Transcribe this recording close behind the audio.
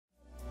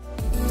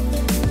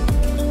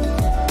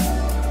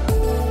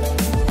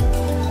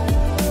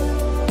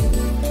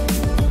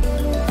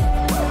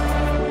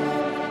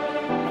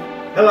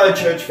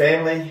Hello church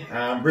family,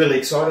 really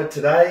excited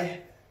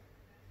today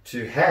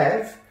to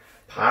have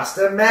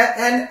Pastor Matt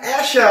and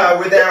Asher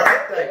with our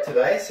update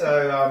today.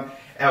 So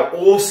our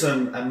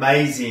awesome,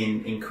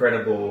 amazing,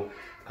 incredible,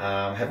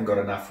 haven't got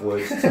enough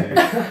words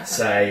to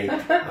say,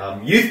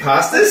 youth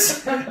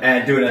pastors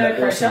and doing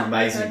an awesome,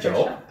 amazing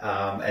job.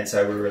 And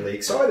so we're really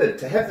excited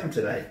to have them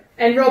today.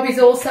 And Robbie's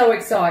also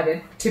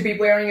excited to be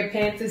wearing a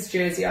Panthers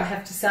jersey, I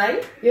have to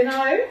say. You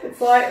know, it's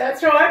like,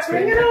 that's right,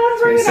 bring it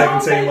on, bring it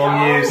on. 17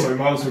 long years, so we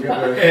might as well get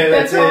the... Yeah,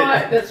 that's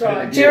right, that's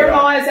right.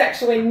 Jeremiah's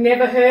actually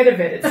never heard of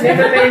it. It's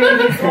never been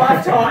in his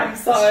lifetime,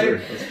 so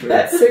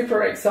that's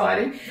super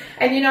exciting.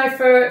 And you know,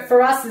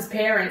 for us as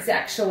parents,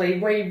 actually,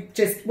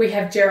 we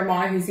have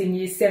Jeremiah who's in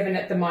year 7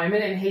 at the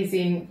moment, and he's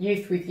in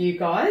youth with you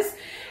guys.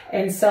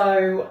 And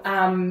so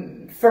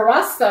for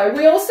us, though,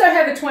 we also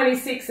have a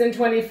 26 and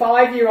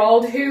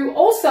 25-year-old who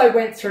also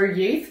went through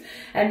youth.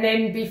 And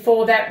then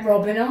before that,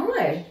 Rob and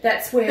I,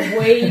 that's where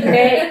we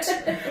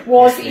met,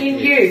 was in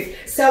youth.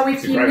 So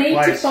if you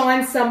need to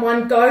find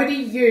someone, go to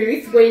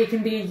youth where you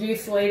can be a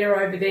youth leader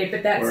over there.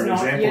 But that's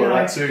not, you know.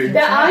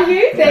 Are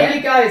you? There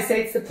you go. See,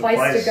 it's the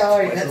place to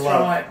go. That's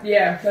right.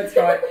 Yeah, that's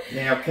right.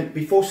 Now,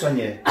 before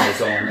Sonya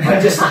goes on,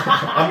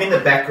 I'm in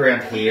the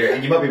background here,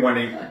 and you might be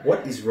wondering,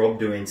 what is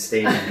Rob doing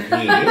standing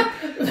here?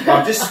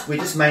 We're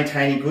just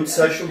maintaining good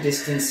social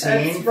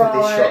distancing for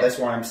this shot. That's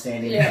why I'm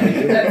standing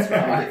here. That's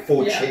right. Get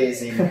 4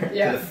 chairs in to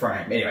the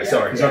frame. Anyway,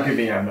 sorry. He's not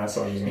keeping out that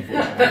side,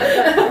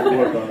 unfortunately.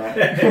 Work on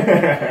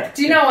that.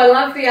 Do you know, I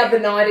love the other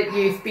night at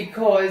youth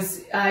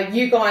because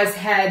you guys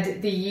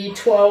had the year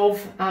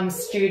 12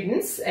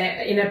 students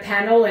in a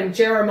panel, and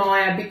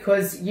Jeremiah,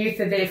 because youth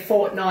are there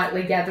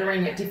fortnightly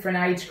gathering at different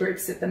age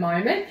groups at the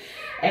moment.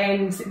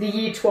 And the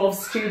year 12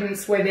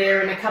 students were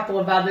there, and a couple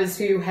of others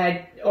who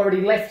had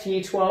already left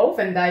year 12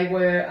 and they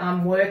were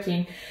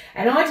working.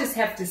 And I just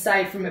have to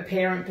say, from a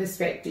parent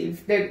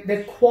perspective,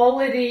 the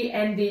quality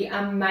and the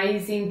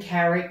amazing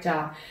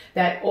character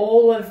that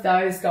all of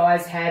those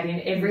guys had in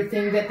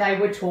everything that they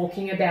were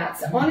talking about.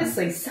 So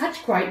honestly,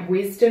 such great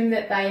wisdom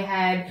that they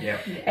had.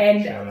 Yep.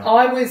 And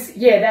I was,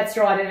 that's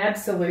right, an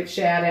absolute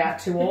shout out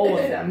to all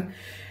of them.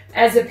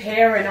 As a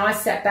parent, I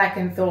sat back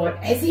and thought,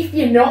 as if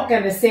you're not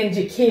going to send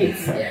your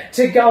kids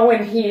to go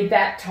and hear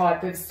that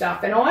type of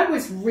stuff. And I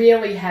was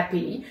really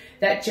happy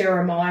that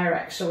Jeremiah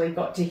actually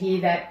got to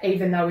hear that,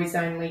 even though he's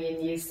only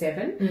in year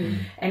 7.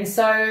 And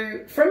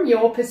so from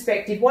your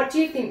perspective, what do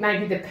you think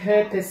maybe the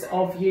purpose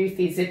of youth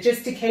is? It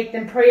just to keep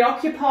them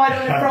preoccupied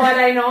on a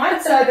Friday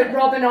night so that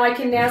Rob and I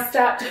can now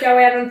start to go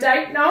out on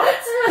date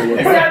nights?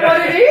 Is that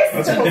what it is?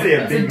 That's probably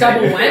a big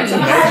double whammy.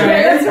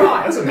 That's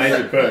right. That's a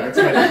major perk. That's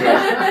a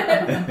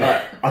major perk.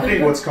 But I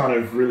think what's kind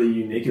of really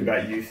unique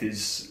about youth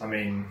is, I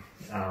mean,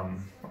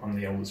 I'm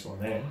the eldest one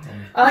there.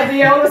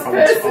 The eldest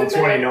person. I'm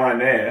 29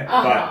 there,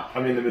 but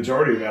I mean the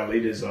majority of our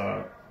leaders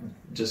are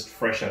just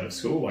fresh out of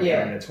school, like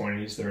they're in their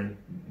 20s, they're in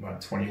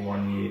like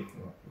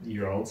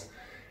 21-year-olds,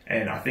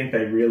 and I think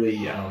they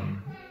really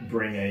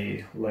bring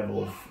a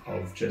level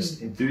of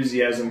just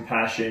enthusiasm,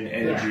 passion,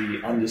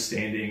 energy,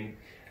 understanding,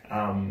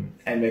 and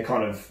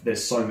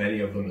there's so many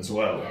of them as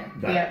well,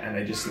 and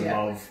they just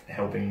love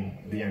helping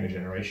the younger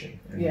generation,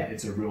 and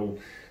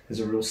there's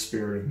a real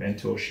spirit of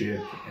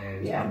mentorship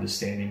and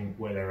understanding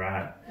where they're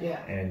at.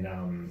 And I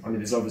mean,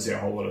 there's obviously a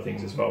whole lot of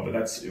things as well, but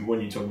that's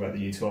when you talk about the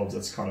year 12s,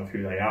 that's kind of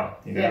who they are.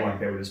 You know, like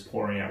they were just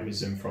pouring out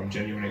wisdom from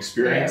genuine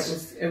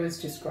experience. It was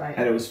just great.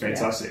 And it was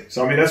fantastic.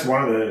 So I mean, that's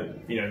one of the,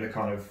 the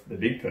kind of the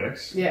big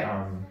perks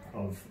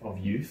of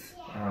youth.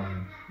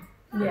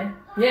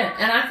 Yeah,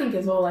 and I think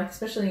as well, like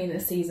especially in a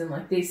season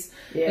like this,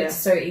 it's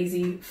so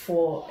easy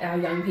for our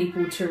young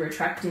people to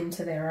retract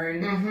into their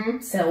own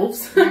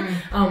selves.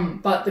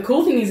 But the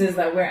cool thing is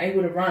that we're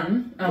able to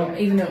run,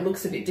 even though it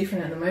looks a bit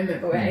different at the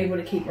moment, but we're able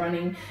to keep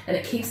running, and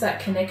it keeps that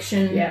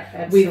connection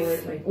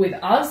with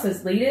us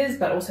as leaders,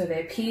 but also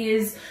their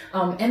peers,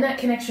 and that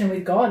connection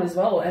with God as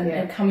well,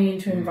 and coming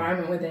into an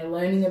environment where they're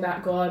learning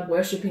about God,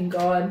 worshipping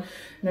God,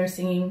 no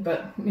singing,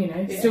 but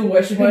still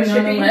worshipping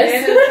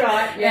nonetheless.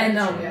 Yeah,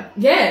 that's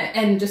right.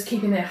 And just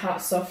keeping their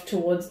hearts soft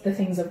towards the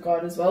things of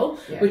God as well,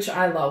 which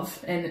I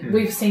love. And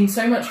we've seen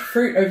so much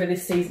fruit over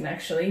this season,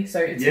 actually. So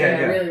it's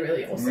been really,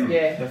 really awesome.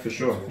 No, for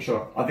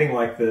sure. I think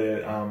like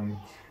the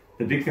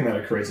big thing that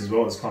it creates as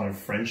well is kind of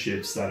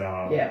friendships that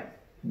are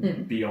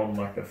beyond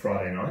like the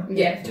Friday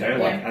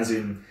night. As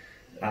in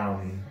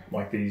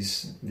like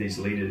these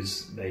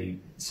leaders, they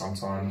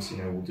sometimes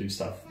will do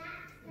stuff,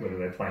 whether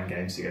they're playing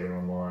games together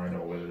online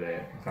or whether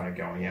they're kind of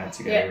going out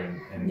together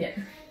and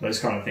those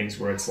kind of things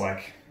where it's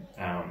like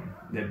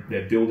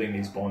they're building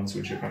these bonds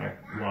which are going to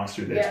last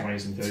through their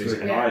 20s and 30s.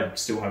 And I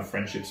still have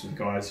friendships with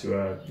guys who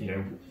are,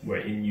 were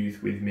in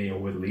youth with me or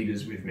were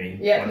leaders with me.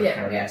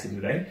 To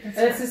today. And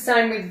it's the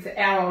same with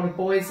our older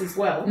boys as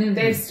well.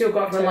 They've still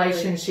got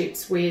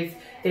relationships with,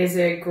 there's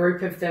a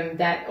group of them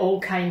that all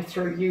came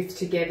through youth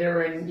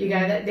together, and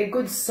they're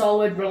good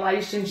solid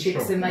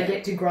relationships, and they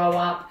get to grow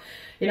up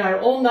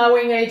all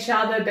knowing each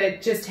other,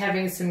 but just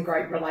having some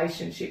great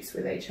relationships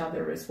with each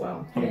other as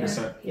well.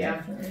 100%.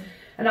 Yeah.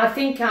 And I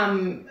think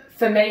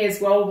for me as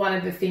well, one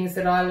of the things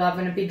that I love,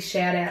 and a big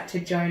shout out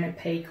to Jonah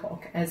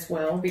Peacock as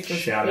well,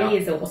 because he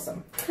is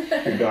awesome.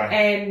 Good guy.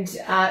 And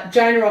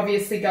Jonah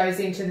obviously goes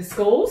into the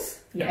schools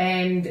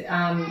and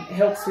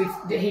helps with,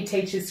 he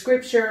teaches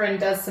scripture and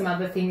does some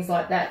other things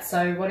like that.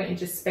 So why don't you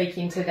just speak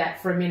into that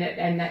for a minute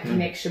and that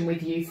connection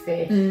with youth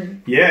there?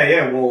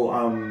 Yeah. Well,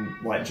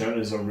 like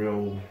Jonah's a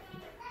real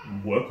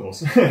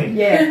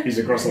workhorse. He's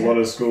across a lot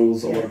of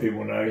schools. A lot of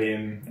people know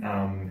him,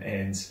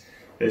 and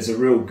there's a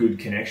real good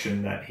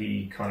connection that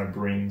he kind of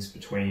brings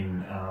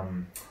between,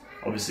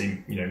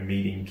 obviously,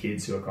 meeting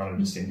kids who are kind of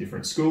just in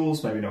different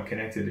schools, maybe not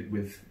connected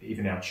with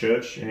even our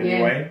church in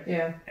any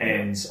way.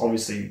 And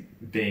obviously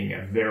being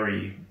a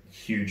very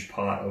huge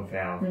part of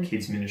our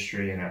kids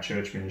ministry and our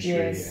church ministry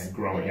and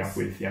growing up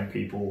with young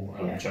people.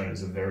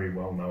 Jonah's a very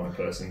well-known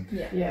person,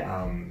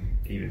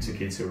 even to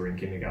kids who are in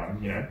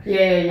kindergarten,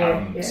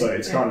 So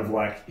it's kind of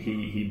like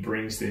he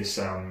brings this,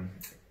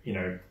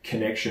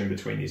 connection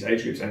between these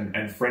age groups,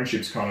 and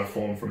friendships kind of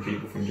form from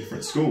people from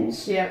different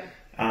schools.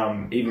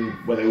 Even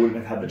where they wouldn't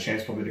have had the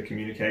chance probably to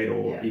communicate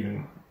or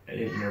even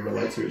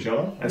relate to each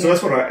other. And so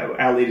that's what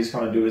our leaders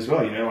kind of do as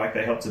well, like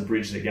they help to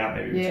bridge the gap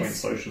maybe between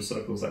social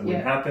circles that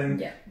wouldn't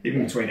happen,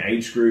 even between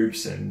age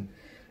groups, and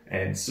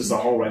it's just a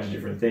whole range of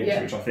different things,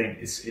 which I think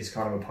is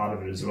kind of a part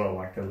of it as well.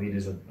 Like the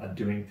leaders are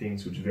doing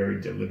things which very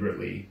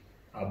deliberately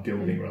are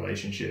building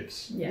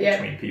relationships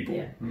between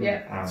people,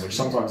 which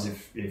sometimes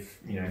if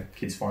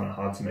kids find it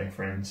hard to make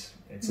friends,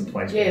 it's a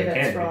place where they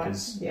can,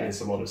 because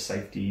there's a lot of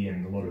safety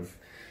and a lot of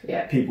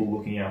people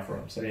looking out for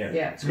them. So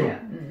it's cool.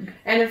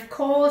 And of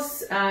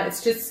course,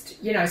 it's just,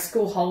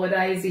 school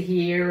holidays are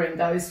here and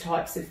those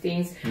types of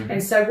things.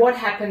 And so what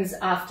happens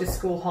after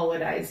school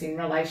holidays in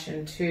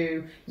relation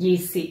to year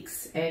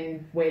 6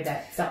 and where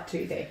that's up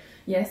to there?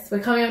 Yes, we're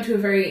coming up to a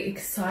very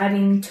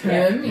exciting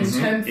term. In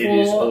term 4, it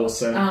is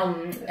awesome.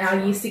 Our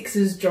year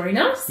 6s join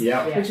us,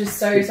 which is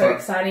so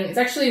exciting. It's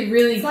actually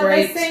really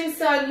great. They seem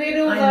so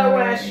little though,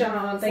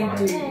 Asha.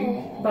 They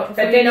do. But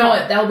they know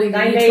it, they'll be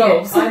the year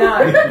 12s. I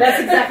know,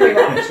 that's exactly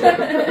right.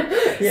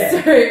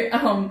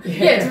 So,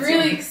 it's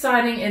really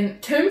exciting,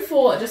 and term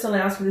 4 just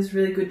allows for this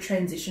really good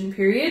transition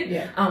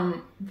period.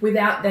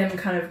 Without them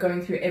kind of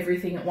going through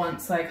everything at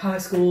once, like high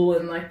school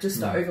and like just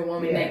the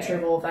overwhelming nature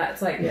of all that.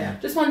 It's like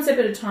just one step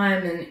at a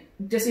time, and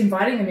just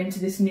inviting them into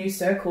this new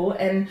circle.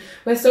 And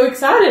we're so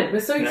excited. We're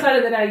so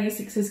excited that our year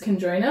 6s can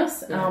join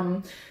us.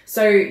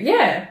 So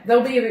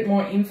there'll be a bit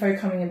more info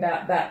coming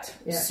about that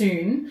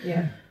soon.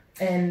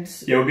 And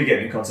we'll be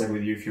getting in contact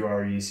with you if you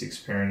are a year 6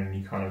 parent and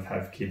you kind of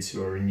have kids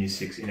who are in year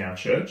 6 in our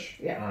church.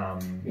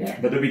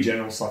 But there'll be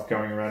general stuff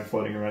going around,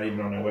 floating around, even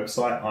on our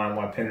website,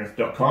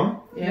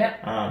 inypenrith.com.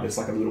 There's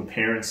like a little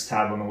parents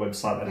tab on the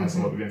website that has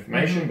a lot of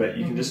information, but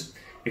you can just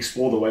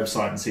explore the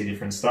website and see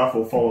different stuff,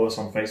 or follow us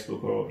on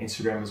Facebook or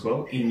Instagram as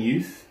well, in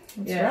youth,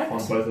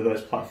 on both of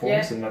those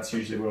platforms, and that's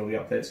usually where all the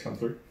updates come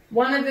through.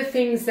 One of the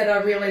things that I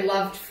really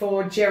loved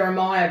for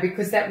Jeremiah,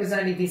 because that was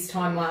only this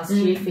time last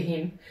year for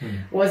him,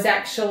 was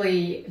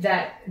actually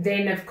that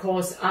then, of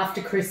course,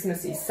 after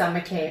Christmas is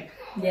summer camp.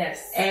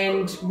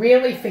 And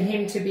really for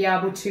him to be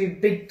able to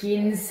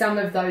begin some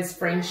of those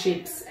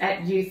friendships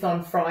at youth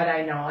on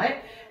Friday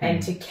night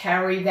and to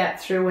carry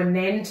that through, and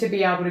then to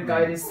be able to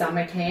go to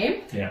summer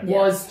camp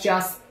was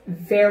just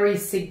very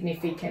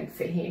significant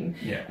for him.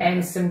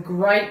 And some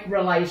great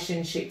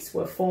relationships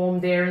were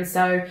formed there. And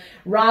so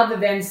rather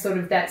than sort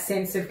of that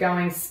sense of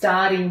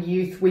starting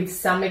youth with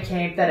summer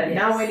camp, they don't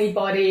know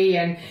anybody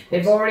and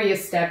they've already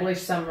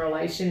established some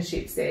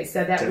relationships there.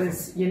 So that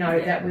was,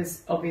 that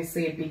was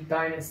obviously a big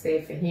bonus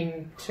there for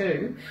him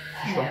too.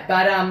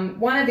 But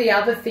one of the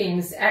other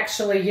things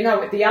actually,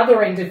 at the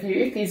other end of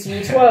youth is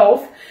year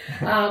 12,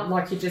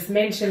 like you just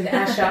mentioned,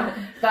 Asha.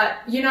 But,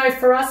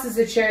 for us as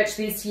a church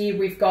this year,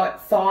 we've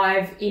got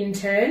 5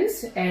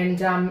 interns, and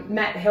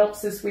Matt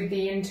helps us with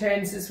the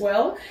interns as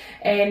well.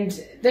 And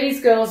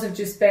these girls have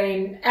just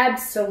been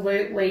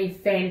absolutely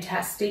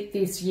fantastic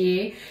this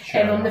year.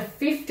 And on the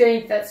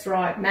 15th, that's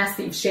right,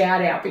 massive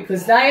shout out,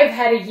 because they have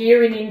had a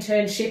year in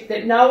internship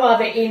that no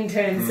other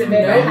interns have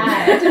ever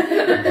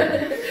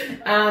had.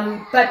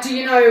 But do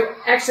you know,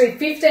 actually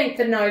 15th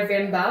of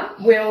November,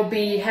 we'll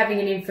be having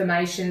an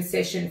information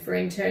session for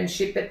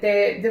internship, but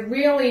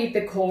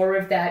the core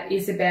of that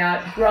is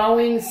about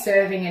growing,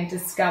 serving and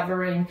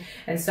discovering.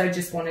 And so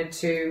just wanted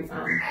to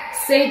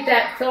seed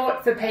that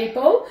thought for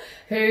people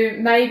who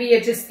maybe are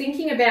just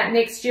thinking about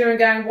next year and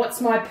going, what's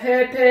my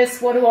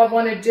purpose? What do I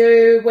want to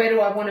do? Where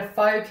do I want to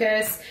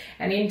focus?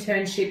 An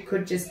internship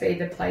could just be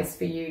the place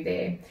for you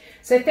there.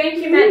 So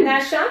thank you, Matt and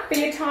Asha, for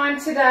your time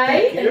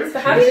today. Thanks for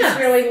having us. I just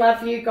really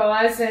love you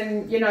guys,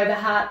 and the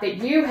heart that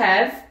you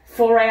have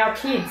for our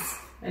kids,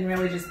 and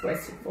really just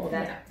bless you for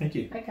that. Thank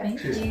you. Okay.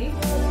 Thank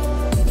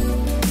you.